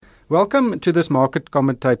Welcome to this Market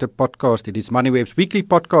Commentator podcast. It is MoneyWeb's weekly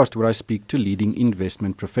podcast where I speak to leading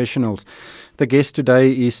investment professionals. The guest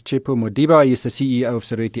today is Tsepo Modiba. He is the CEO of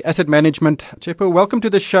Seriti Asset Management. Tsepo, welcome to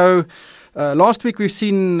the show. Last week we've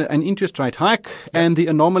seen an interest rate hike and the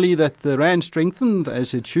anomaly that the rand strengthened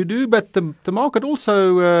as it should do, but the market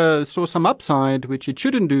also saw some upside which it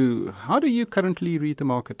shouldn't do. How do you currently read the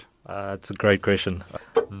market? It's a great question.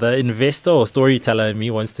 The investor or storyteller in me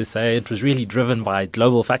wants to say it was really driven by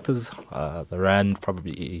global factors. The rand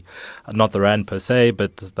probably, not the rand per se,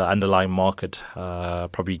 but the underlying market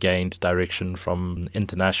probably gained direction from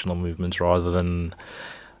international movements rather than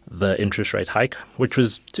the interest rate hike, which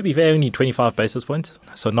was, to be fair, only 25 basis points.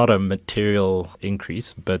 So not a material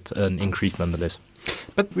increase, but an increase nonetheless.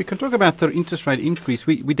 But we can talk about the interest rate increase.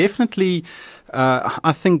 We definitely,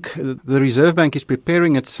 I think the Reserve Bank is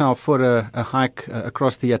preparing itself for a hike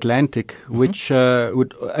across the Atlantic, which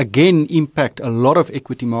would again impact a lot of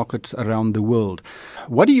equity markets around the world.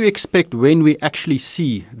 What do you expect when we actually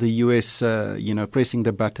see the US, pressing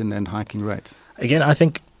the button and hiking rates? Again, I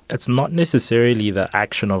think it's not necessarily the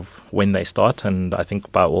action of when they start, and I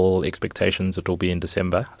think by all expectations it will be in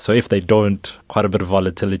December. So if they don't, quite a bit of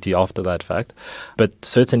volatility after that fact. But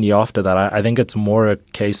certainly after that, I think it's more a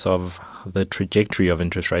case of the trajectory of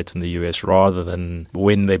interest rates in the US rather than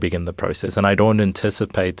when they begin the process. And I don't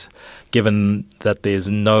anticipate, given that there's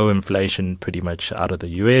no inflation pretty much out of the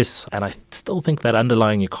US, and I still think that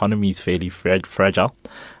underlying economy is fairly fragile,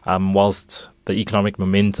 whilst the economic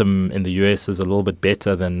momentum in the US is a little bit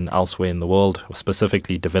better than elsewhere in the world,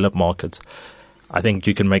 specifically developed markets. I think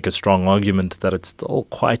you can make a strong argument that it's still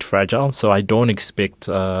quite fragile. So I don't expect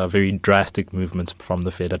very drastic movements from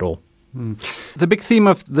the Fed at all. The big theme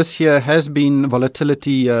of this year has been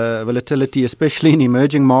volatility, especially in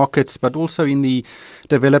emerging markets, but also in the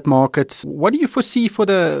developed markets. What do you foresee for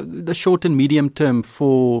the short and medium term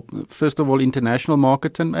for, first of all, international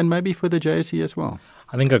markets and maybe for the JSE as well?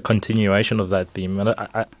 I think a continuation of that theme. And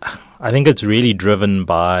I think it's really driven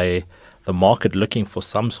by the market looking for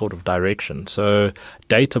some sort of direction. So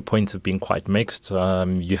data points have been quite mixed.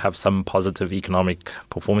 You have some positive economic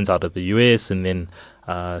performance out of the US and then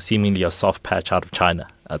seemingly a soft patch out of China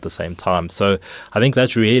at the same time. So I think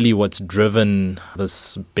that's really what's driven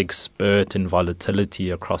this big spurt in volatility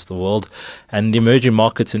across the world. And the emerging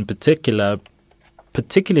markets in particularly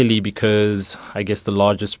because I guess the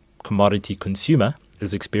largest commodity consumer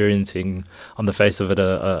is experiencing, on the face of it,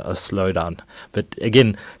 a slowdown. But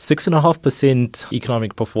again, 6.5%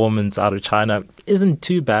 economic performance out of China isn't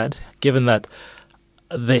too bad, given that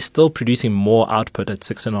they're still producing more output at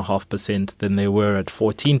 6.5% than they were at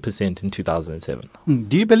 14% in 2007.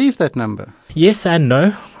 Do you believe that number? Yes and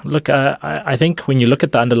no. Look, I think when you look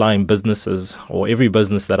at the underlying businesses, or every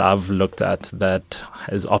business that I've looked at that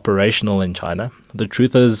is operational in China, the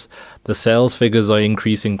truth is the sales figures are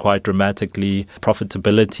increasing quite dramatically.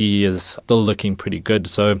 Profitability is still looking pretty good.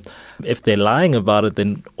 So if they're lying about it,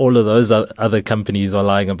 then all of those other companies are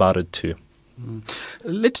lying about it too.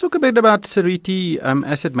 Let's talk a bit about Seriti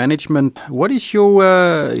Asset Management. What is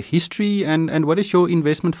your history and what is your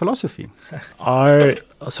investment philosophy?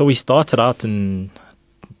 So we started out in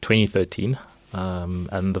 2013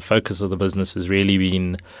 and the focus of the business has really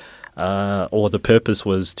been, or the purpose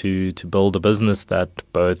was to build a business that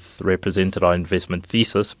both represented our investment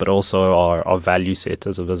thesis but also our value set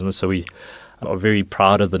as a business. So we are very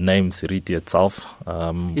proud of the name Seriti itself.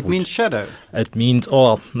 It means shadow. It means,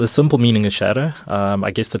 the simple meaning is shadow.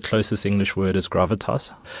 I guess the closest English word is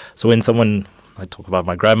gravitas. So when someone, I talk about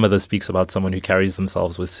my grandmother speaks about someone who carries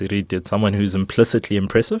themselves with Seriti, it's someone who's implicitly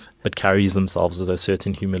impressive but carries themselves with a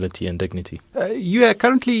certain humility and dignity. You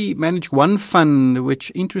currently manage one fund,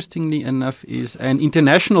 which interestingly enough is an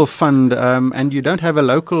international fund, and you don't have a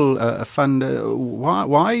local fund.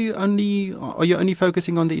 Why are you only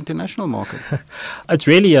focusing on the international market? It's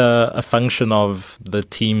really a function of the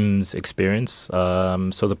team's experience.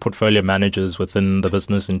 So the portfolio managers within the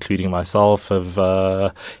business, including myself, have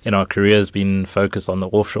in our careers been focused on the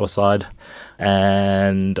offshore side,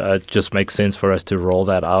 and it just makes sense for us to roll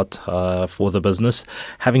that out for the business.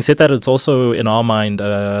 Having said that, it's also in our mind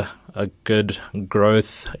a good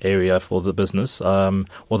growth area for the business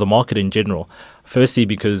or the market in general. Firstly,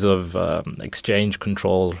 because of exchange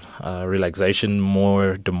control relaxation,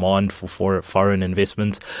 more demand for foreign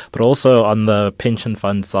investment, but also on the pension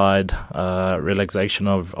fund side, relaxation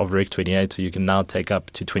of Reg 28, so you can now take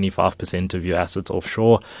up to 25% of your assets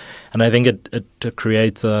offshore. And I think it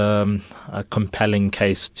creates a compelling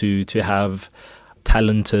case to have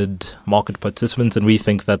talented market participants, and we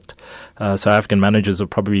think that South African managers are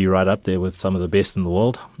probably right up there with some of the best in the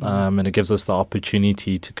world, and it gives us the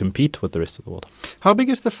opportunity to compete with the rest of the world. How big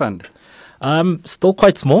is the fund? Still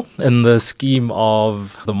quite small in the scheme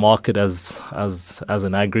of the market as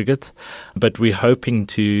an aggregate, but we're hoping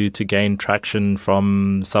to gain traction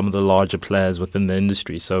from some of the larger players within the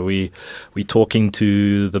industry. So we're talking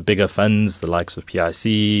to the bigger funds, the likes of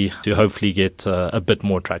PIC, to hopefully get a bit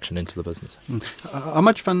more traction into the business. How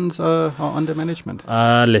much funds are under management?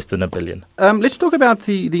 Less than $1 billion. Let's talk about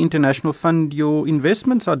the international fund. Your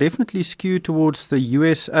investments are definitely skewed towards the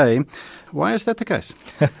USA. Why is that the case?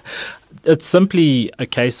 It's simply a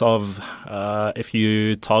case of if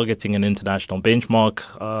you're targeting an international benchmark,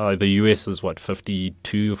 the US is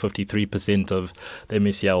 52 or 53% of the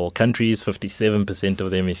MSCI countries, 57%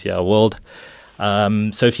 of the MSCI world.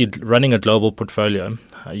 So if you're running a global portfolio,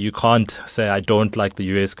 you can't say, I don't like the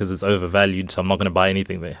US because it's overvalued, so I'm not going to buy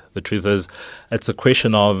anything there. The truth is, it's a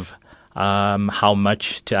question of how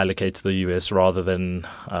much to allocate to the US rather than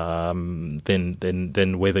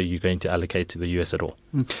whether you're going to allocate to the US at all.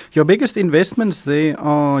 Your biggest investments there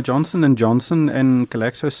are Johnson & Johnson and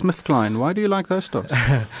GlaxoSmithKline. Why do you like those stocks?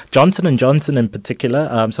 Johnson & Johnson in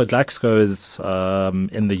particular. So Glaxo is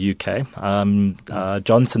in the UK.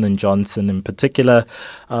 Johnson & Johnson in particular,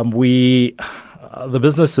 the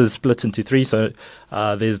business is split into three. So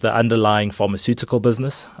there's the underlying pharmaceutical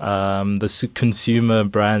business, the consumer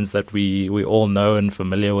brands that we all know and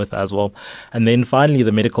familiar with as well, and then finally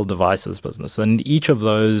the medical devices business. And each of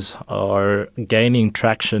those are gaining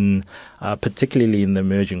traction, particularly in the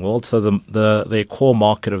emerging world. So the core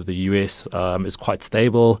market of the US is quite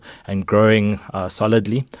stable and growing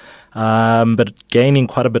solidly. But gaining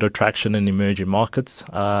quite a bit of traction in emerging markets.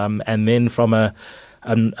 And then from a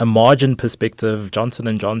margin perspective,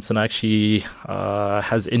 Johnson & Johnson actually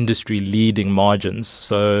has industry-leading margins.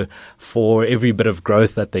 So for every bit of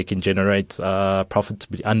growth that they can generate,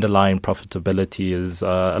 underlying profitability is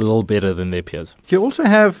a little better than their peers. You also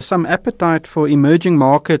have some appetite for emerging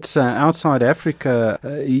markets outside Africa.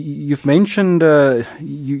 You've mentioned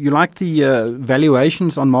you like the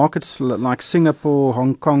valuations on markets like Singapore,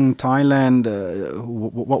 Hong Kong, Thailand.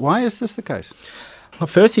 Why is this the case?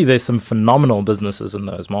 Firstly, there's some phenomenal businesses in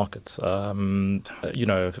those markets,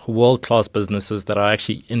 world-class businesses that are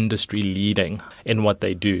actually industry-leading in what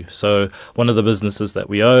they do. So one of the businesses that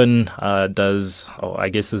we own is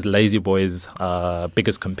La-Z-Boy's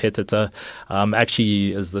biggest competitor,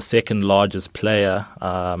 actually is the second largest player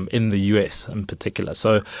in the US in particular.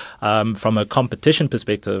 So from a competition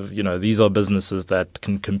perspective, these are businesses that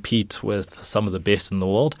can compete with some of the best in the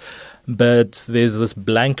world. But there's this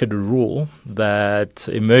blanket rule that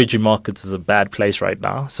emerging markets is a bad place right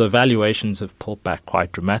now. So valuations have pulled back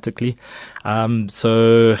quite dramatically. An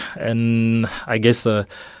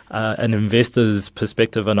investor's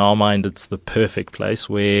perspective, in our mind, it's the perfect place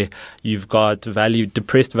where you've got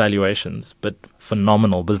depressed valuations, but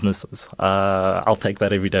phenomenal businesses. I'll take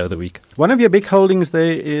that every day of the week. One of your big holdings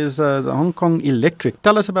there is the Hong Kong Electric.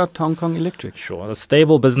 Tell us about Hong Kong Electric. Sure. A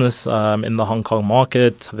stable business in the Hong Kong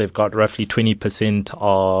market. They've got roughly 20%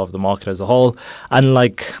 of the market as a whole.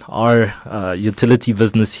 Unlike our utility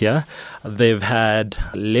business here, they've had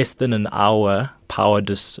less than an hour power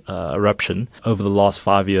disruption over the last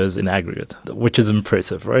 5 years in aggregate, which is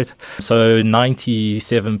impressive, right? So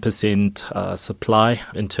 97% supply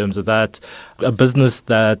in terms of that. A business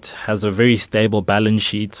that has a very stable balance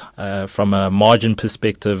sheet. From a margin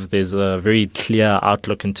perspective, there's a very clear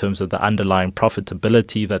outlook in terms of the underlying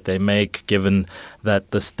profitability that they make, given that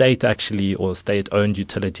the state actually, or state-owned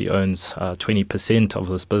utility owns 20% of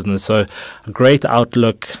this business. So a great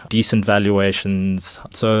outlook, decent valuations,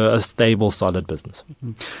 so a stable, solid business.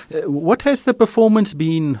 What has the performance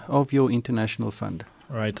been of your international fund?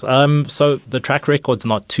 Right. So the track record's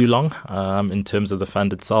not too long in terms of the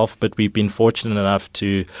fund itself, but we've been fortunate enough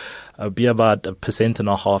to be about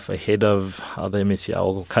 1.5% ahead of the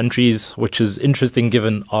MSCI countries, which is interesting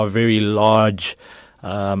given our very large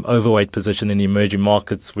overweight position in emerging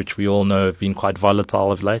markets, which we all know have been quite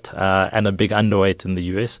volatile of late, and a big underweight in the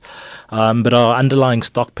US. But our underlying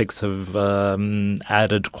stock picks have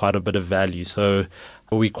added quite a bit of value. So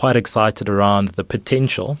we're quite excited around the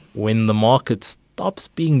potential when the market stops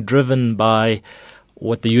being driven by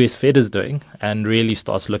what the US Fed is doing and really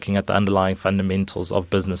starts looking at the underlying fundamentals of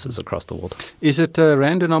businesses across the world. Is it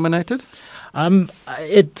rand denominated? I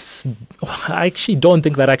actually don't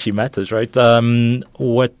think that actually matters, right?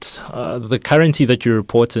 What the currency that you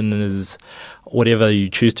report in is whatever you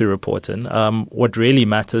choose to report in. What really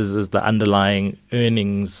matters is the underlying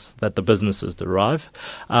earnings that the businesses derive.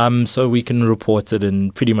 So we can report it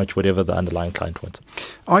in pretty much whatever the underlying client wants.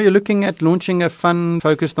 Are you looking at launching a fund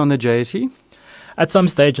focused on the JSE? At some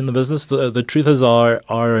stage in the business, the truth is our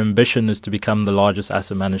ambition is to become the largest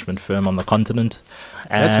asset management firm on the continent.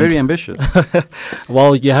 That's very ambitious.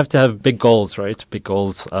 Well, you have to have big goals, right? Big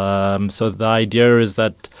goals. So the idea is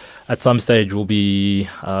that at some stage we'll be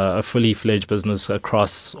a fully fledged business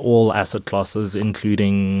across all asset classes,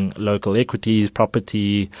 including local equities,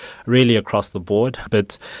 property, really across the board.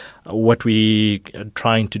 But what we're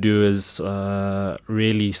trying to do is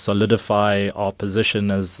really solidify our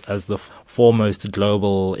position as the foremost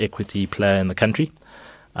global equity player in the country.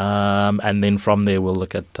 And then from there, we'll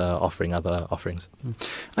look at offering other offerings.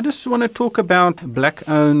 I just want to talk about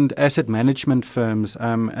black-owned asset management firms.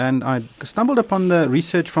 And I stumbled upon the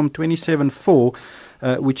research from 27/4,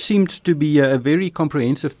 which seemed to be a very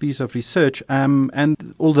comprehensive piece of research.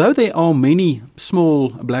 And although there are many small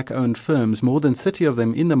black-owned firms, more than 30 of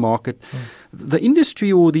them in the market, the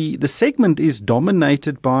industry or the segment is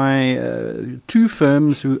dominated by two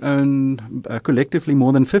firms who own collectively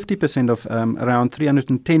more than 50% of around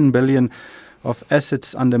 310 billion of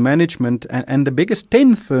assets under management, and the biggest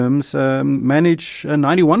 10 firms manage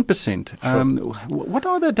 91%. Sure. What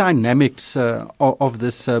are the dynamics of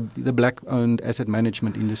this the black-owned asset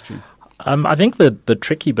management industry? I think that the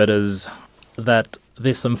tricky bit is that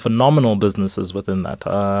there's some phenomenal businesses within that.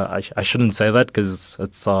 I shouldn't say that because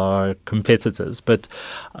it's our competitors, but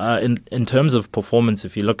in terms of performance,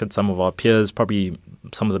 if you look at some of our peers, probably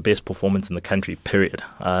some of the best performance in the country, period.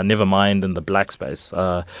 Never mind in the black space.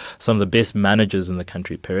 Some of the best managers in the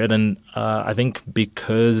country, period. And I think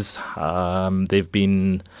because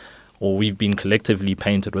we've been collectively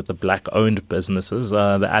painted with the black-owned businesses,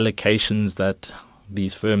 the allocations that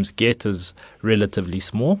these firms get is relatively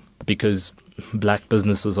small because black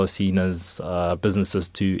businesses are seen as businesses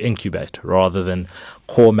to incubate rather than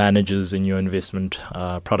core managers in your investment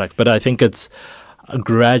product. But I think it's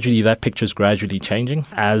that picture is gradually changing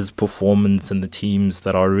as performance in the teams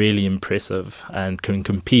that are really impressive and can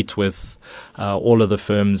compete with all of the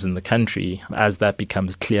firms in the country, as that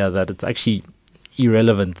becomes clear that it's actually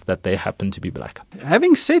irrelevant that they happen to be black.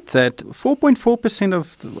 Having said that, 4.4%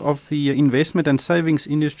 of the investment and savings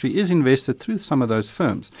industry is invested through some of those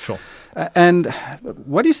firms. Sure. And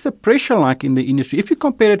what is the pressure like in the industry? If you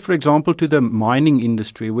compare it, for example, to the mining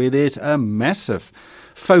industry, where there's a massive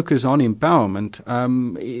focus on empowerment,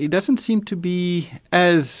 it doesn't seem to be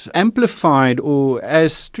as amplified or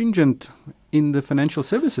as stringent in the financial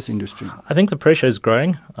services industry. I think the pressure is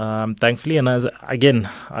growing, thankfully. And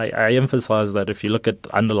I emphasize that if you look at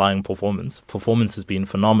underlying performance has been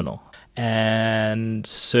phenomenal. And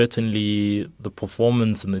certainly the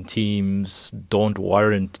performance in the teams don't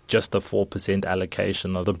warrant just a 4%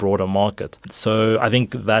 allocation of the broader market. So I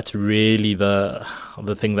think that's really the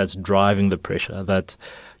thing that's driving the pressure, that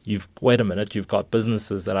you've got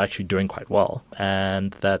businesses that are actually doing quite well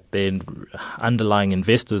and that then underlying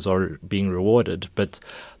investors are being rewarded, but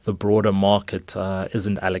the broader market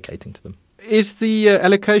isn't allocating to them. Is the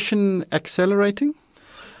allocation accelerating?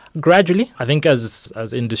 Gradually. I think as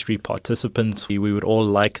industry participants, we would all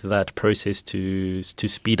like that process to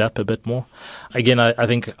speed up a bit more. Again, I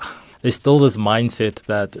think there's still this mindset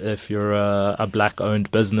that if you're a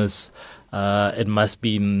black-owned business, it must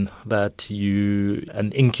be that you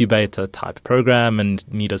an incubator type program and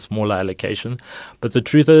need a smaller allocation. But the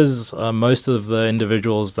truth is, most of the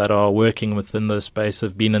individuals that are working within the space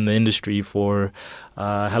have been in the industry for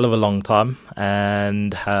a hell of a long time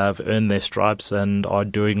and have earned their stripes and are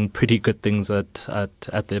doing pretty good things at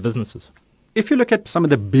their businesses. If you look at some of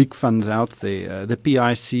the big funds out there, the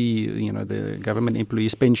PIC, the Government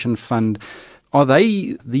Employees Pension Fund, are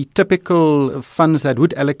they the typical funds that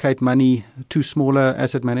would allocate money to smaller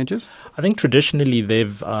asset managers? I think traditionally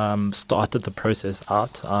they've started the process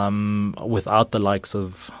out without the likes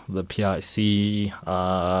of the PIC,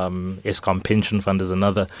 Eskom Pension Fund is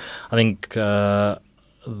another. I think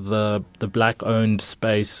the black-owned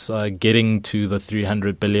space, getting to the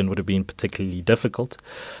 300 billion would have been particularly difficult.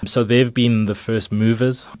 So they've been the first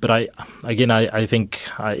movers. But I think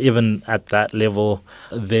even at that level,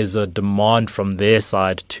 there's a demand from their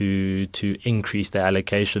side to increase their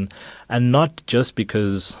allocation. And not just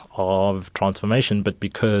because of transformation, but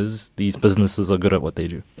because these businesses are good at what they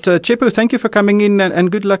do. Tshepo, thank you for coming in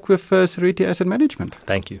and good luck with Seriti Asset Management.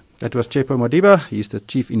 Thank you. That was Tshepo Modiba. He's the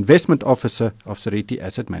Chief Investment Officer of Seriti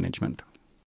Asset Management.